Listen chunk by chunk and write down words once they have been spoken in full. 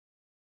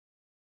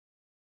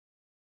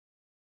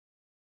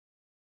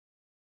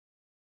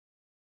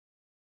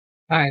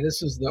Hi,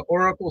 this is the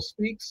Oracle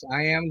Speaks.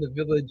 I am the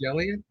Village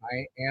Elliot.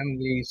 I am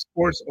the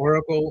Sports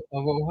Oracle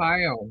of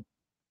Ohio.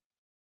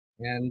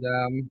 And,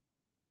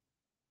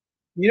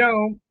 you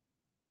know,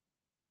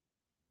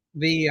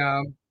 the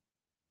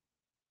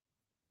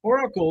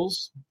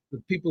oracles, the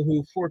people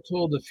who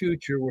foretold the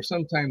future, were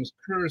sometimes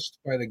cursed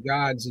by the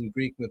gods in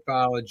Greek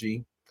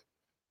mythology.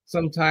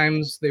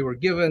 Sometimes they were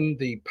given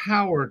the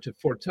power to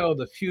foretell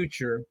the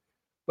future,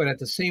 but at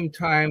the same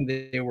time,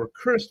 they were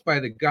cursed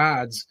by the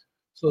gods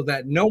so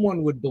that no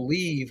one would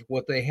believe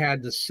what they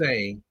had to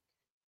say.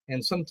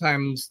 And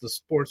sometimes the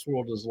sports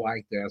world is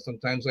like that.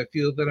 Sometimes I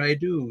feel that I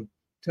do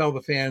tell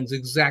the fans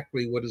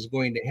exactly what is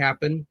going to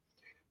happen,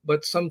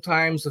 but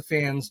sometimes the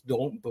fans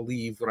don't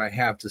believe what I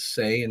have to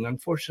say. And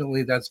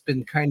unfortunately, that's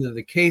been kind of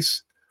the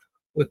case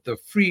with the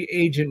free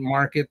agent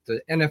market. The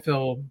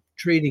NFL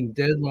trading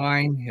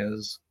deadline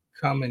has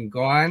come and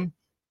gone.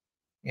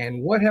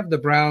 And what have the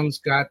Browns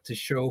got to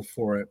show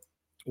for it?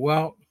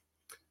 Well,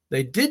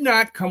 they did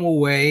not come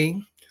away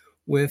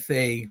with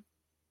a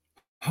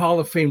Hall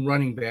of Fame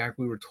running back.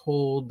 We were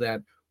told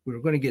that we were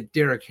going to get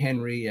Derrick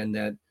Henry and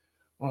that,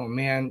 oh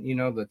man,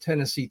 the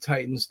Tennessee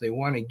Titans, they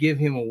want to give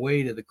him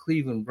away to the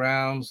Cleveland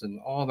Browns, and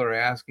all they're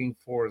asking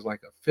for is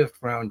like a fifth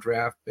round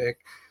draft pick.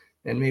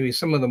 And maybe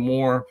some of the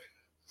more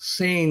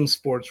sane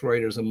sports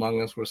writers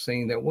among us were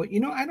saying that, well,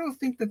 I don't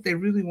think that they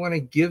really want to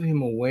give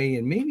him away.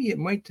 And maybe it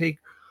might take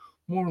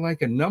more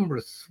like a number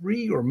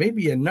 3 or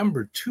maybe a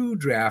number 2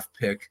 draft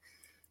pick.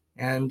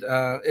 And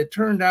it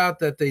turned out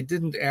that they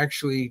didn't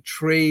actually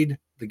trade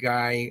the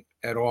guy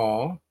at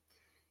all.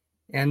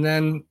 And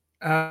then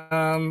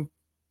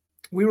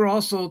we were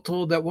also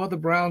told that, well, the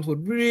Browns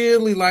would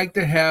really like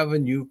to have a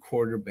new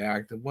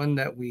quarterback. The one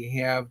that we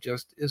have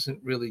just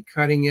isn't really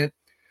cutting it.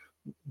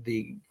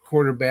 The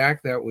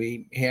quarterback that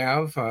we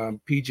have,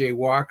 PJ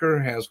Walker,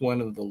 has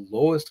one of the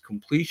lowest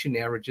completion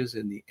averages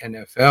in the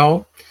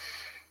NFL.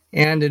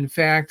 And in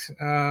fact,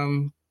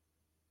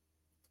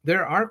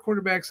 there are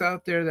quarterbacks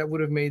out there that would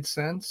have made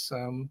sense.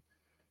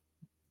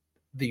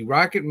 The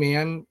Rocket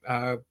Man,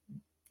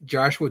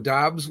 Joshua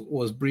Dobbs,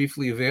 was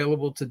briefly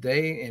available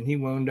today, and he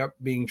wound up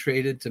being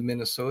traded to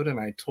Minnesota. And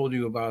I told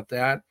you about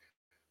that.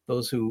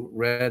 Those who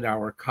read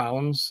our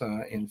columns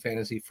in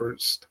Fantasy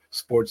First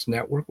Sports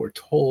Network were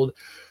told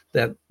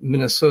that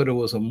Minnesota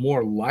was a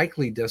more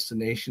likely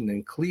destination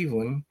than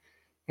Cleveland.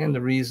 And the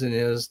reason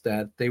is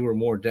that they were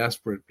more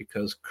desperate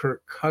because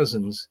Kirk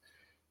Cousins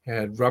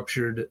had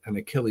ruptured an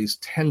Achilles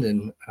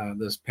tendon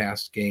this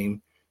past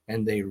game,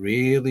 and they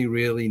really,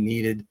 really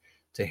needed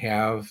to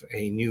have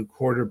a new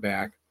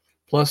quarterback.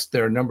 Plus,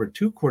 their number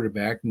 2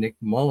 quarterback, Nick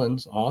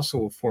Mullins,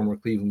 also a former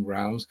Cleveland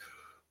Browns,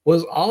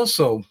 was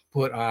also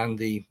put on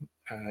the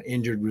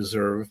injured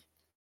reserve.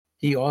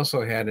 He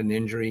also had an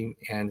injury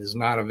and is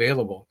not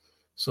available.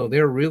 So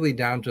they're really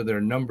down to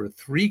their number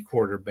 3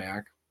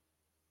 quarterback.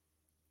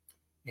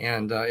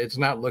 And it's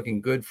not looking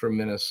good for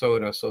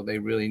Minnesota. So they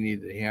really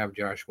needed to have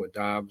Joshua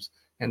Dobbs.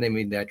 And they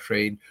made that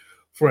trade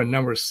for a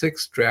number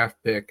 6 draft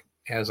pick.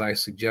 As I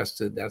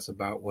suggested, that's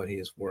about what he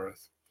is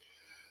worth.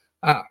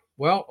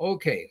 Well,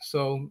 okay.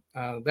 So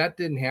that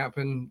didn't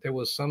happen. There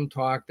was some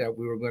talk that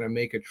we were going to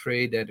make a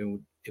trade that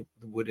it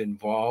would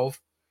involve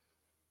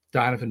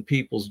Donovan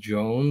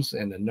Peoples-Jones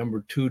and a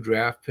number 2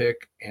 draft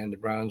pick, and the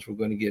Browns were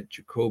going to get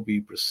Jacoby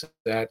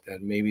Brissett,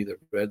 and maybe the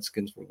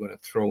Redskins were going to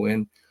throw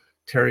in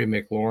Terry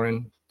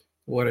McLaurin.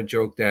 What a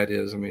joke that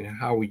is. I mean,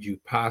 how would you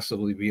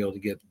possibly be able to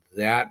get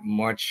that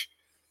much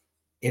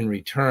in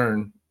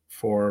return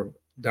for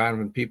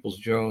Donovan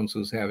Peoples-Jones,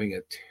 who's having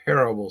a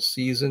terrible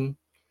season,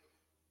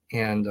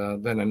 and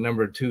then a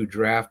number 2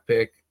 draft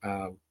pick?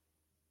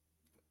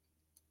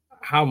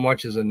 How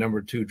much is a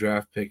number 2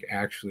 draft pick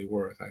actually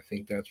worth? I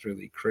think that's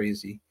really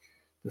crazy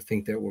to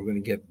think that we're going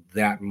to get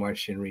that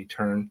much in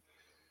return.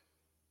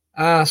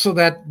 So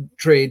that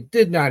trade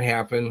did not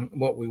happen.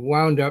 What we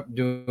wound up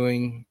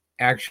doing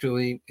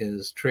actually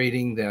is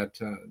trading that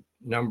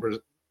number,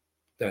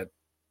 that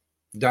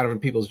Donovan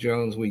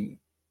Peoples-Jones. We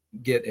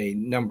get a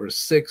number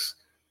 6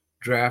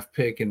 draft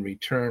pick in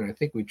return. I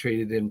think we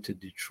traded him to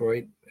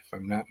Detroit, if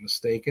I'm not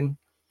mistaken.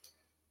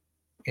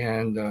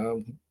 And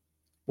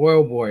boy,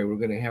 oh boy, we're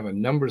going to have a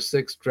number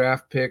 6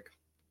 draft pick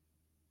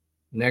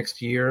next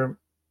year.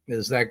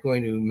 Is that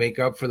going to make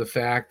up for the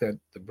fact that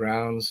the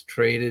Browns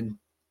traded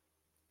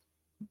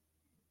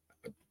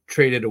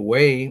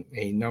away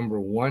a number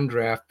 1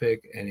 draft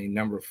pick and a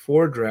number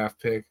 4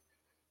 draft pick?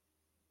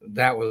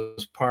 That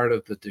was part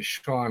of the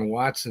Deshaun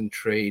Watson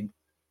trade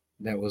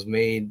that was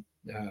made.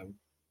 That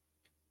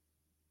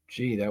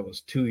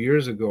was 2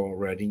 years ago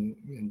already.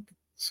 And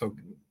so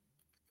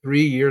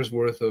 3 years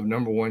worth of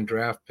number 1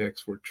 draft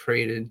picks were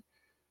traded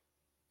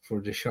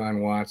for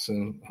Deshaun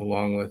Watson,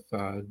 along with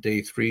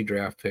day 3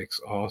 draft picks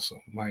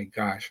also. My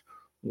gosh,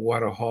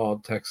 what a haul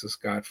Texas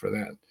got for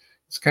that.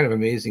 It's kind of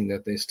amazing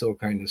that they still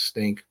kind of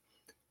stink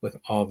with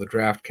all the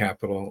draft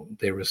capital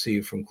they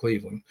received from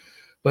Cleveland.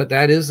 But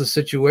that is the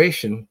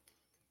situation.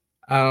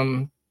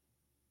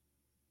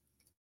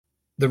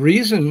 The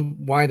reason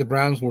why the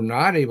Browns were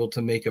not able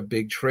to make a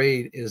big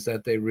trade is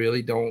that they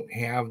really don't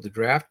have the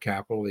draft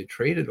capital. They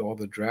traded all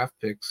the draft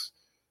picks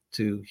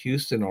to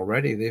Houston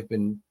already. They've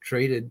been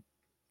traded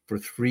for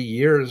 3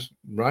 years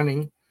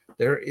running.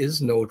 There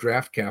is no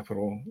draft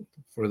capital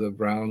for the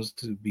Browns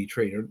to be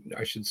traded.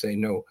 I should say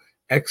no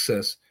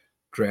excess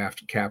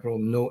draft capital,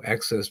 no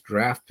excess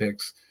draft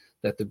picks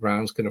that the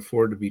Browns can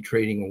afford to be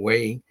trading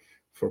away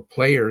for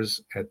players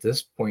at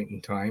this point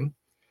in time.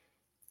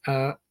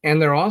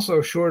 And they're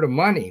also short of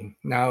money.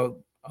 Now,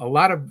 a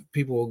lot of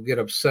people will get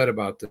upset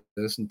about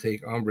this and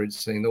take umbrage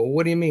saying, well,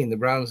 what do you mean? The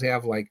Browns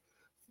have like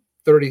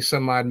 30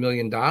 some odd $1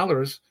 million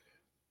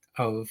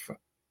of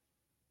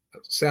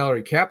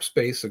salary cap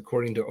space,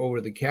 according to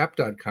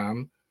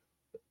overthecap.com.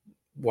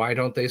 Why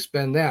don't they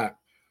spend that?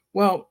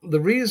 Well,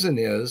 the reason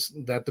is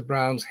that the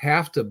Browns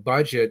have to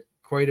budget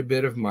quite a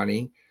bit of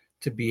money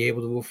to be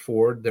able to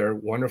afford their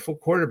wonderful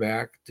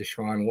quarterback,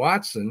 Deshaun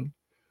Watson,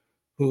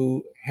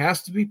 who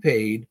has to be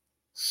paid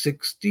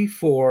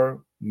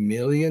 $64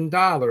 million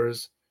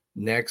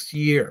next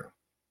year.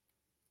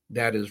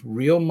 That is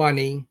real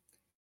money.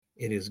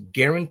 It is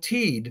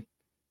guaranteed.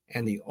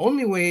 And the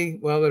only way,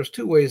 well, there's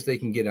two ways they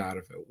can get out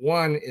of it.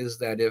 One is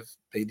that if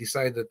they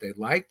decide that they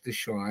like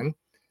Deshaun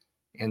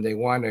and they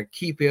want to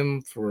keep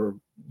him for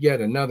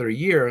yet another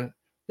year,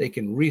 they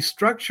can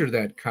restructure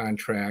that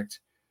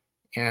contract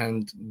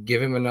and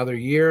give him another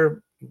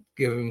year,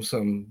 give him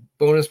some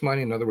bonus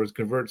money. In other words,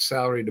 convert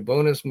salary to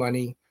bonus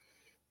money,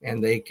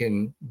 and they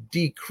can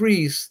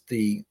decrease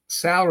the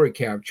salary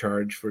cap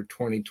charge for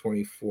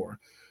 2024.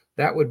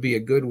 That would be a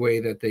good way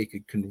that they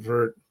could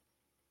convert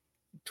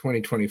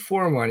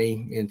 2024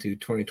 money into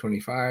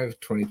 2025,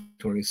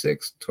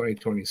 2026,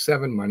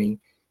 2027 money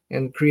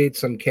and create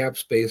some cap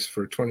space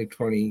for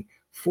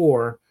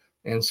 2024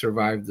 and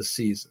survive the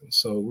season.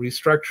 So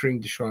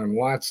restructuring Deshaun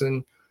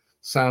Watson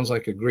sounds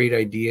like a great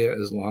idea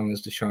as long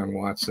as Deshaun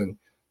Watson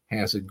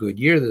has a good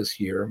year this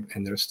year,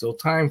 and there's still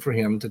time for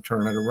him to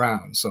turn it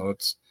around. So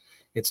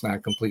it's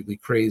not completely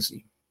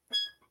crazy.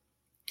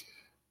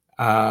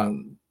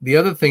 The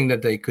other thing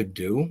that they could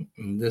do,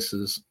 and this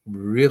is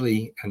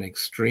really an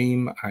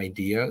extreme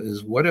idea,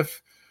 is what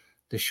if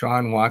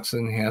Deshaun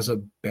Watson has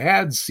a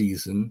bad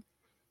season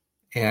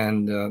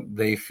and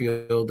they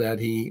feel that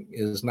he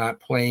is not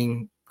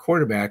playing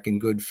quarterback in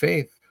good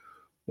faith?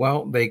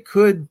 Well, they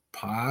could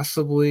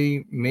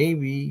possibly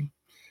maybe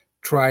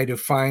try to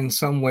find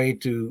some way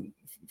to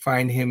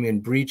find him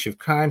in breach of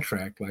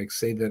contract, like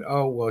say that,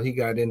 oh, well, he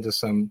got into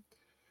some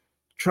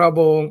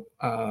trouble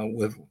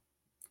with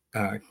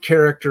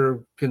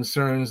character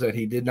concerns that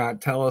he did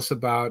not tell us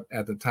about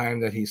at the time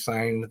that he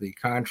signed the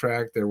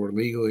contract. There were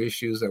legal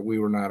issues that we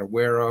were not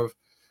aware of,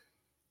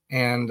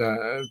 and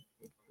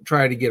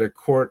try to get a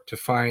court to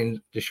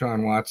find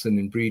Deshaun Watson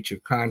in breach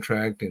of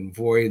contract and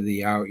void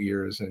the out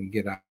years and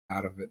get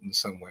out of it in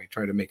some way,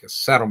 try to make a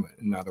settlement,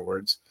 in other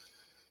words.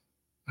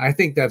 I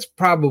think that's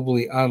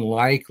probably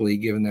unlikely,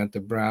 given that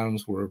the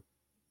Browns were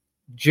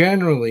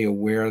generally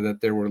aware that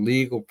there were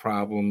legal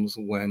problems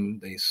when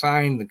they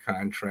signed the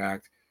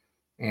contract.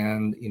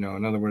 And, in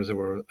other words, there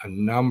were a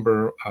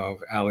number of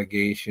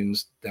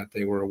allegations that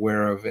they were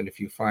aware of. And if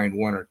you find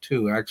one or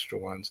two extra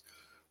ones,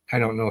 I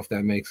don't know if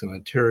that makes a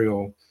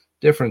material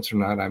difference or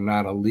not. I'm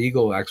not a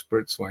legal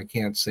expert, so I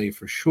can't say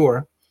for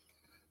sure.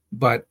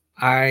 But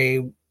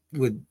I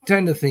would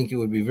tend to think it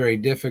would be very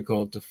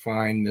difficult to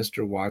find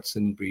Mr.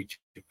 Watson breach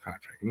of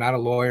contract. I'm not a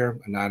lawyer,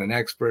 I'm not an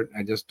expert.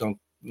 I just don't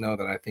know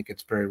that I think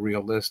it's very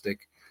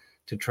realistic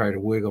to try to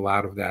wiggle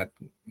out of that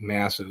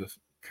massive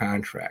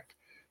contract.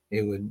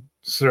 It would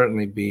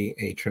certainly be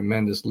a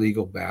tremendous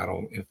legal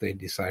battle if they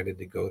decided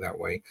to go that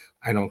way.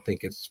 I don't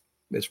think it's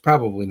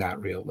probably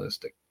not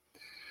realistic.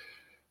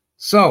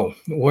 So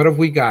what have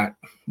we got?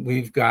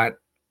 We've got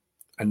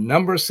a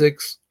number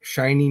 6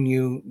 shiny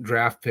new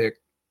draft pick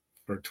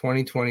for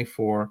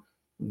 2024.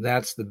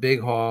 That's the big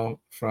haul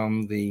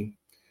from the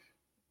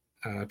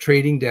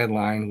trading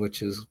deadline,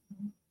 which is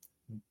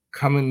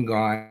come and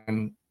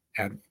gone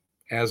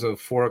as of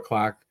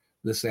 4:00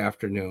 this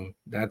afternoon.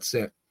 That's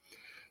it.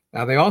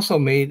 Now, they also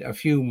made a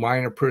few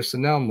minor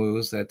personnel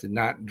moves that did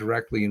not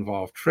directly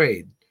involve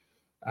trade.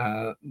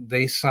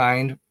 They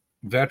signed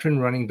veteran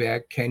running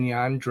back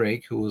Kenyon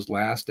Drake, who was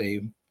last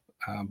a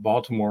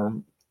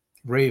Baltimore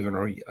Raven,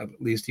 or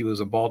at least he was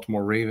a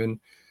Baltimore Raven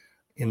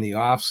in the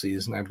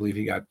offseason. I believe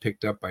he got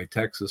picked up by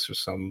Texas or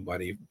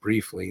somebody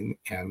briefly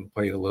and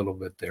played a little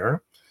bit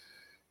there.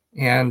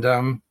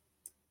 And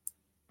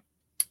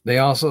they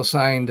also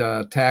signed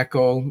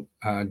tackle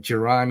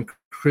Geron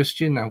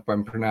Christian. I hope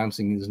I'm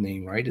pronouncing his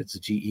name right. It's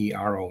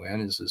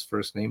Geron is his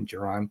first name,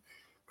 Geron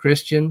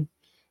Christian,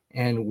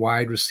 and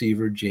wide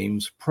receiver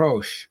James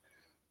Proche.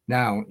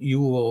 Now,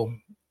 you will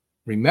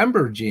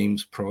remember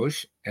James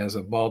Proche as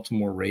a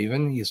Baltimore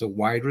Raven. He's a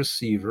wide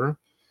receiver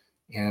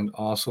and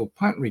also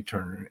punt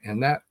returner.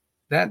 And that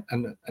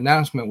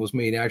announcement was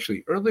made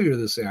actually earlier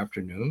this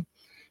afternoon.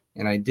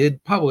 And I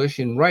did publish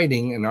in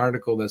writing an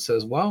article that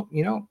says, well,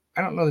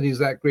 I don't know that he's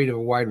that great of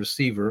a wide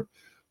receiver,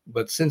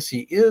 but since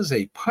he is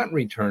a punt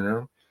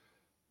returner,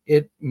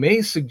 it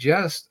may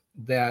suggest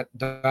that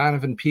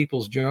Donovan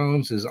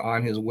Peoples-Jones is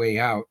on his way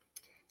out,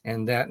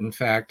 and that, in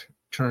fact,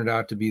 turned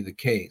out to be the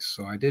case.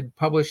 So I did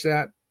publish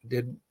that,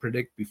 did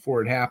predict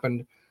before it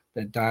happened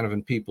that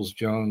Donovan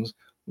Peoples-Jones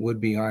would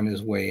be on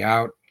his way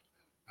out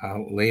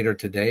later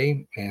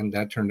today, and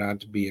that turned out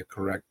to be a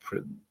correct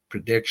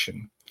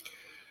prediction.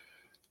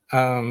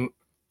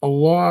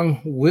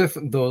 Along with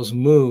those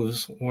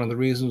moves, one of the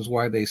reasons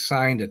why they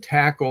signed a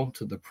tackle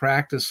to the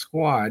practice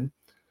squad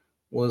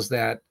was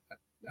that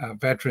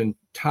veteran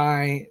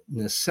Ty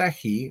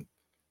Nsekhe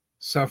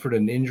suffered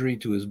an injury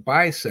to his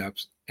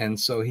biceps, and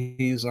so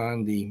he's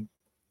on the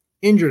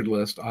injured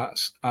list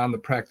on the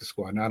practice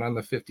squad, not on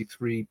the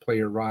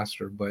 53-player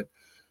roster, but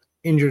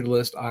injured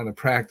list on the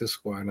practice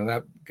squad. Now,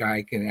 that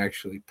guy can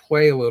actually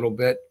play a little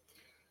bit,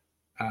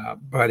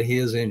 but he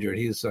is injured.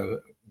 He's a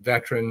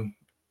veteran,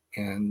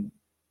 and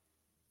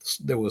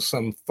there was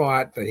some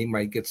thought that he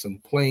might get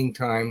some playing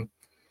time,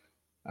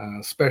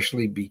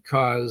 especially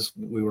because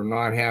we were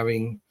not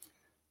having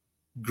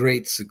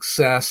great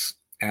success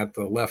at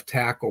the left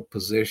tackle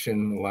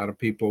position. A lot of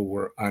people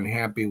were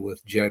unhappy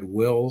with Jed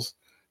Wills,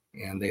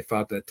 and they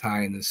thought that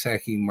Ty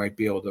Nsekhe might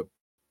be able to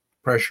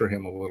pressure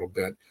him a little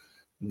bit.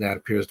 That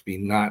appears to be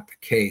not the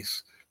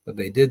case, but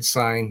they did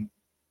sign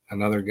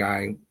another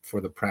guy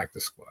for the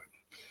practice squad.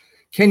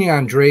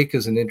 Kenyon Drake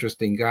is an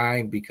interesting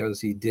guy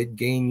because he did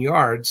gain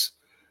yards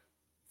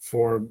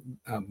for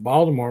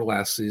Baltimore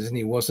last season.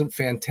 He wasn't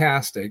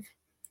fantastic,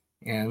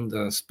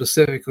 and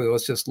specifically,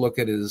 let's just look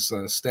at his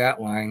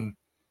stat line.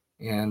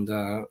 And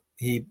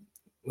he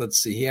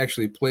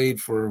actually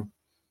played for,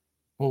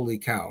 holy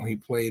cow, he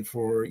played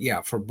for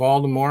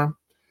Baltimore,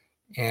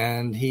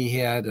 and he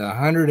had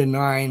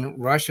 109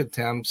 rush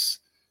attempts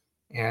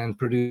and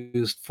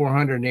produced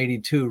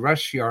 482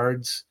 rush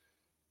yards,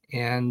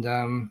 and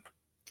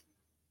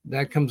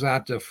that comes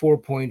out to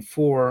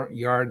 4.4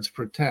 yards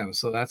per attempt,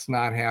 so that's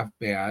not half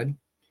bad.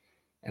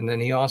 And then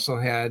he also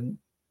had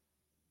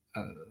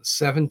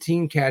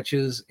 17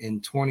 catches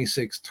and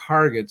 26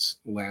 targets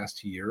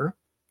last year,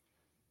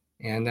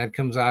 and that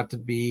comes out to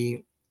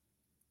be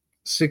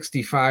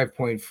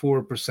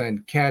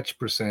 65.4% catch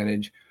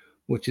percentage,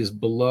 which is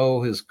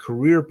below his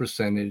career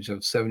percentage of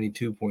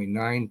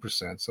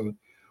 72.9%. So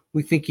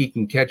we think he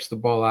can catch the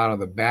ball out of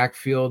the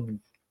backfield.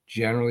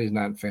 Generally, he's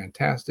not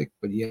fantastic,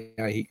 but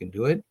yeah, he can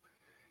do it.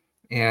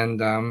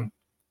 And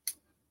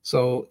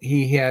so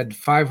he had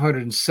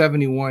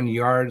 571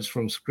 yards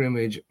from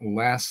scrimmage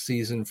last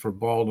season for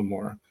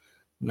Baltimore.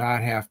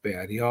 Not half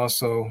bad. He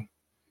also,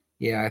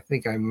 I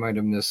think I might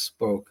have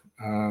misspoke.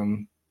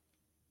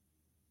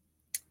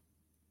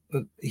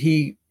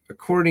 He,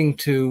 according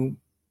to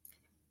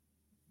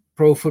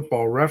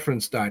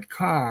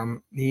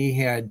ProFootballReference.com, he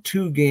had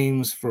 2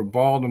 games for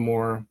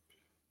Baltimore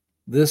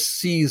this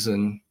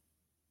season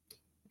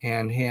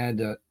and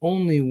had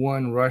only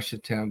 1 rush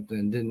attempt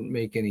and didn't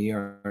make any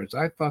yards.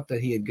 I thought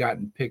that he had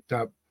gotten picked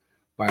up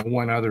by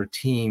one other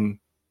team.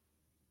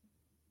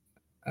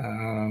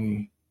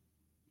 That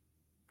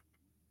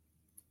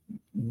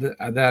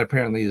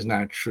apparently is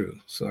not true,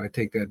 so I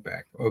take that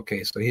back.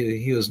 Okay, so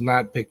he was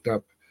not picked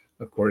up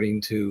according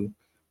to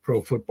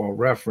Pro Football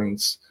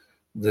Reference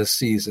this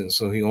season,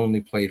 so he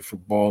only played for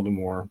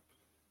Baltimore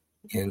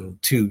in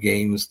 2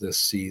 games this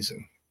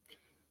season.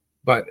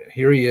 But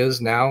here he is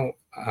now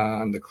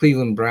on the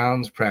Cleveland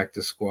Browns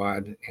practice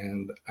squad,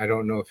 and I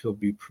don't know if he'll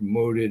be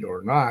promoted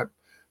or not,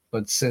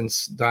 but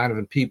since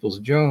Donovan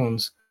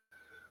Peoples-Jones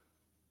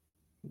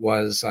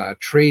was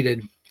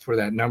traded for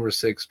that number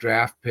 6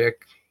 draft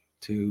pick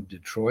to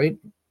Detroit,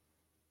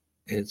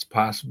 it's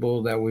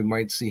possible that we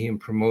might see him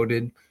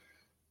promoted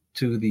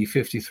to the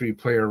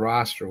 53-player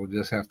roster. We'll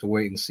just have to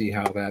wait and see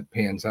how that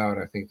pans out.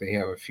 I think they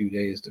have a few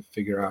days to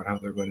figure out how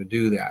they're going to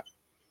do that.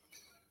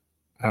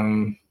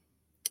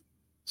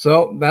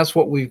 So that's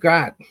what we've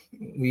got.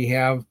 We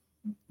have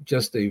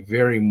just a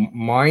very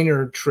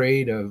minor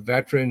trade, a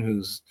veteran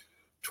who's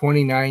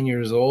 29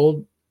 years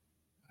old,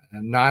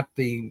 not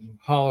the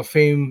Hall of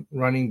Fame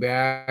running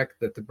back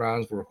that the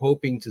Browns were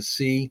hoping to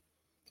see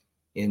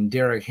in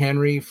Derrick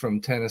Henry from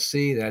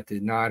Tennessee. That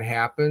did not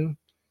happen.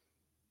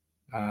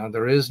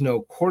 There is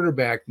no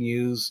quarterback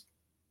news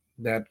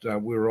that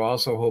we were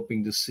also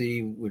hoping to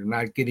see. We're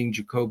not getting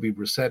Jacoby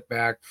Brissett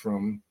back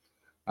from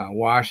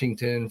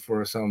Washington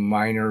for some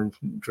minor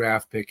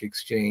draft pick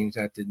exchange.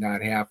 That did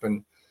not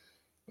happen.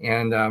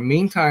 And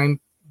meantime,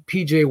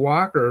 P.J.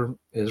 Walker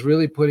is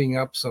really putting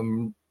up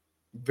some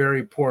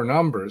very poor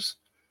numbers,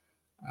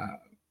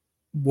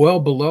 well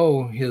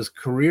below his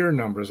career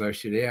numbers, I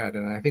should add.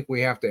 And I think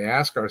we have to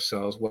ask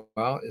ourselves,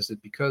 well, is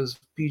it because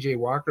P.J.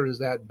 Walker is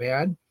that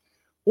bad?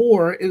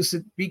 Or is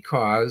it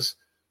because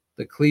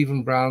the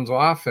Cleveland Browns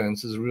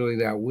offense is really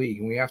that weak?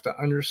 And we have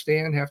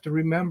to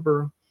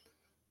remember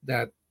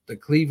that the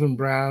Cleveland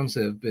Browns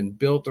have been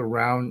built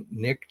around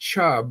Nick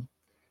Chubb,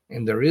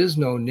 and there is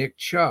no Nick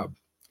Chubb.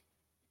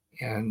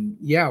 And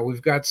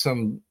we've got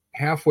some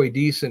halfway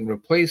decent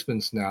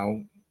replacements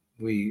now.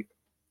 We,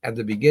 at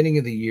the beginning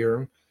of the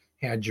year,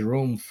 had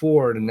Jerome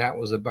Ford, and that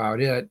was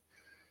about it.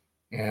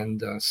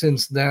 And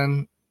since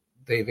then,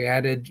 they've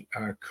added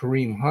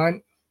Kareem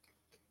Hunt,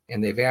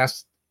 and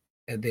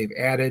they've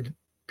added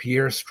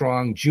Pierre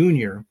Strong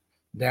Jr.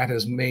 That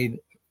has made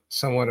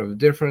somewhat of a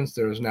difference.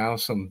 There's now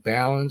some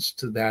balance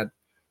to that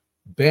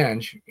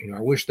bench. I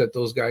wish that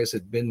those guys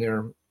had been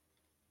there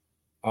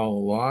all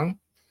along,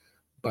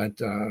 but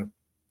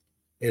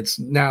it's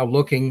now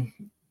looking,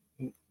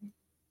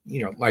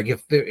 like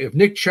if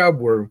Nick Chubb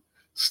were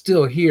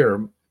still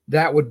here,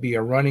 that would be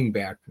a running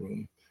back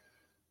room.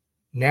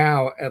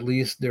 Now at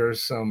least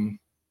there's some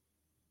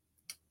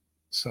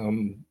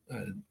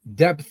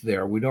depth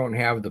there. We don't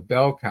have the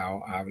bell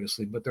cow,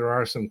 obviously, but there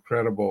are some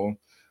credible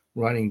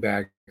running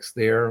backs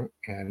there.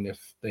 And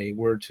if they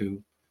were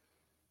to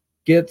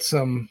get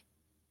some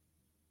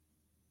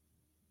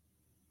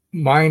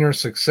minor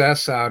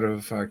success out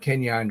of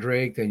Kenyon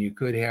Drake, then you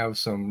could have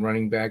some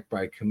running back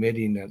by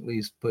committee and at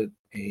least put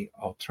a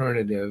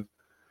alternative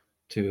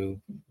to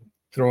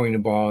throwing the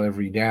ball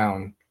every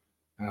down,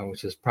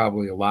 which is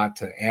probably a lot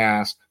to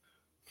ask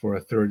for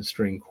a third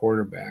string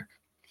quarterback.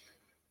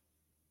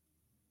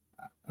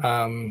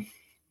 I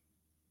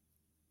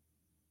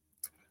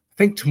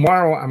think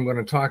tomorrow I'm going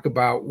to talk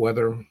about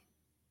whether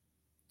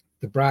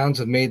the Browns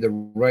have made the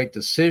right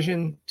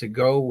decision to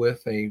go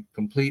with a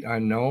complete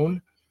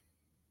unknown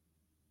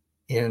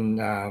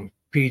in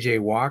P.J.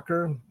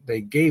 Walker.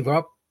 They gave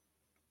up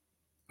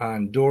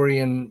on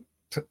Dorian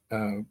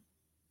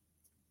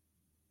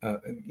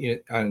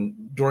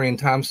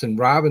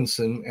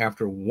Thompson-Robinson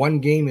after one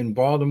game in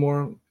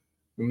Baltimore.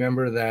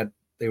 Remember that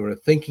they were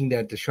thinking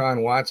that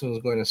Deshaun Watson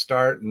was going to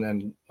start, and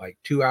then like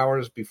 2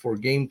 hours before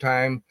game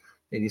time,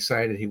 they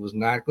decided he was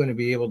not going to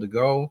be able to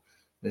go.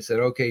 They said,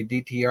 okay,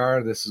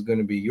 DTR, this is going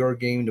to be your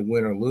game to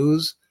win or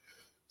lose.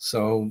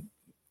 So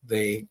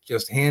they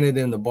just handed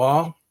in the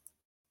ball,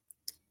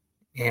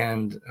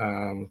 and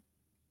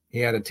he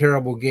had a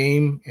terrible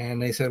game. And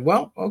they said,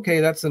 well, okay,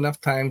 that's enough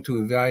time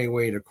to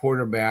evaluate a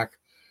quarterback.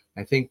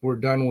 I think we're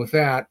done with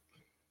that.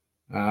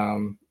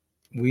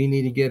 We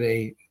need to get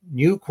a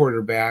new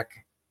quarterback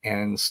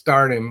and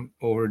start him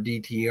over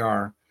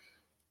DTR.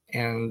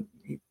 And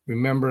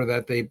remember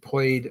that they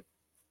played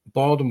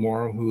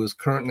Baltimore, who is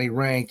currently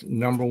ranked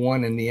number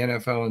 1 in the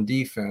NFL in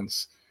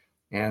defense.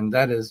 And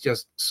that is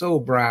just so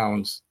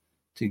Browns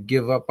to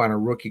give up on a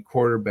rookie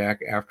quarterback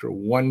after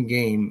one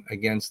game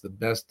against the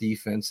best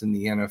defense in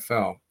the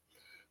NFL.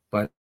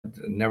 But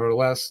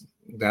nevertheless,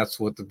 that's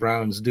what the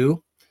Browns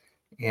do.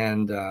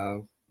 And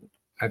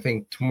I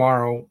think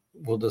tomorrow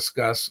we'll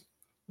discuss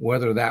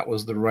whether that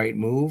was the right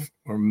move,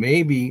 or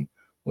maybe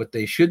what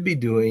they should be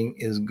doing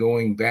is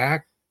going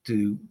back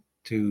to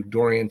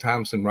Dorian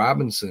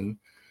Thompson-Robinson,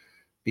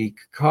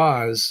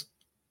 because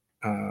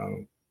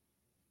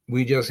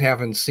we just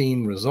haven't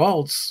seen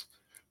results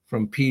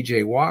from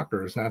P.J.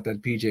 Walker. It's not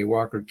that P.J.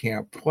 Walker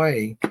can't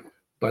play,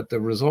 but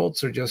the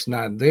results are just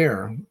not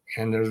there,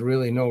 and there's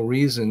really no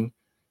reason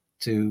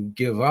to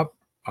give up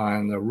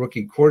on the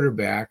rookie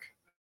quarterback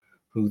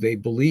who they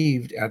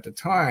believed at the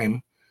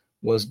time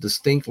was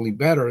distinctly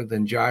better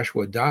than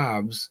Joshua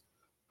Dobbs,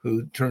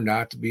 who turned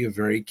out to be a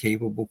very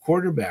capable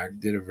quarterback,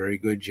 did a very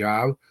good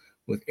job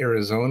with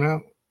Arizona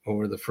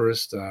over the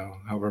first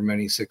however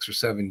many 6 or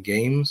 7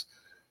 games,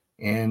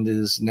 and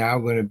is now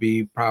going to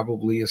be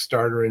probably a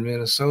starter in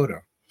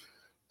Minnesota.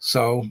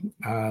 So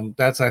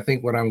that's, I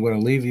think, what I'm going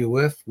to leave you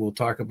with. We'll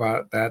talk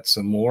about that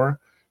some more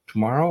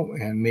tomorrow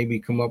and maybe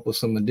come up with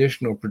some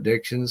additional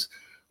predictions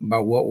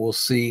about what we'll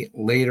see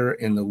later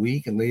in the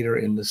week and later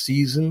in the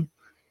season,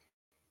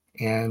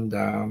 and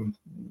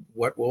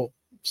what we'll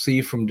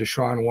see from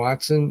Deshaun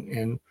Watson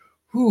and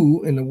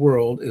who in the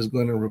world is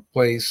going to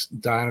replace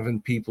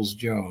Donovan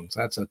Peoples-Jones.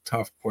 That's a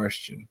tough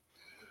question.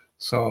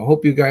 So I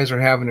hope you guys are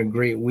having a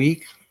great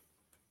week.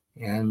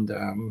 And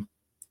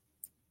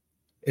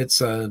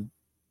it's a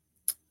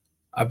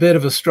bit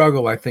of a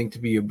struggle, I think, to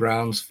be a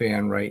Browns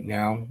fan right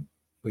now.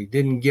 We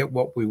didn't get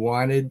what we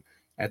wanted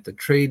at the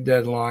trade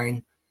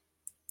deadline.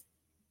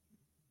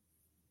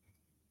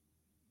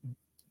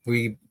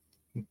 We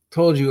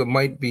told you it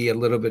might be a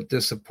little bit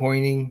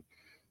disappointing,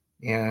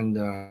 and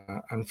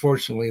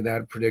unfortunately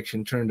that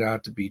prediction turned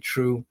out to be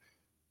true.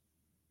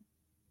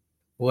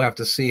 We'll have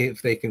to see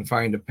if they can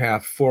find a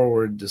path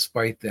forward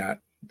despite that.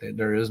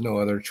 There is no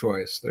other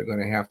choice. They're going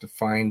to have to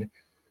find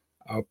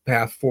a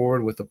path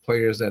forward with the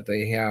players that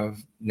they have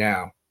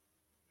now.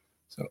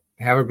 So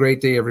have a great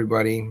day,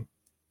 everybody.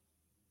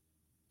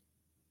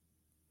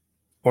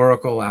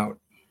 Oracle out.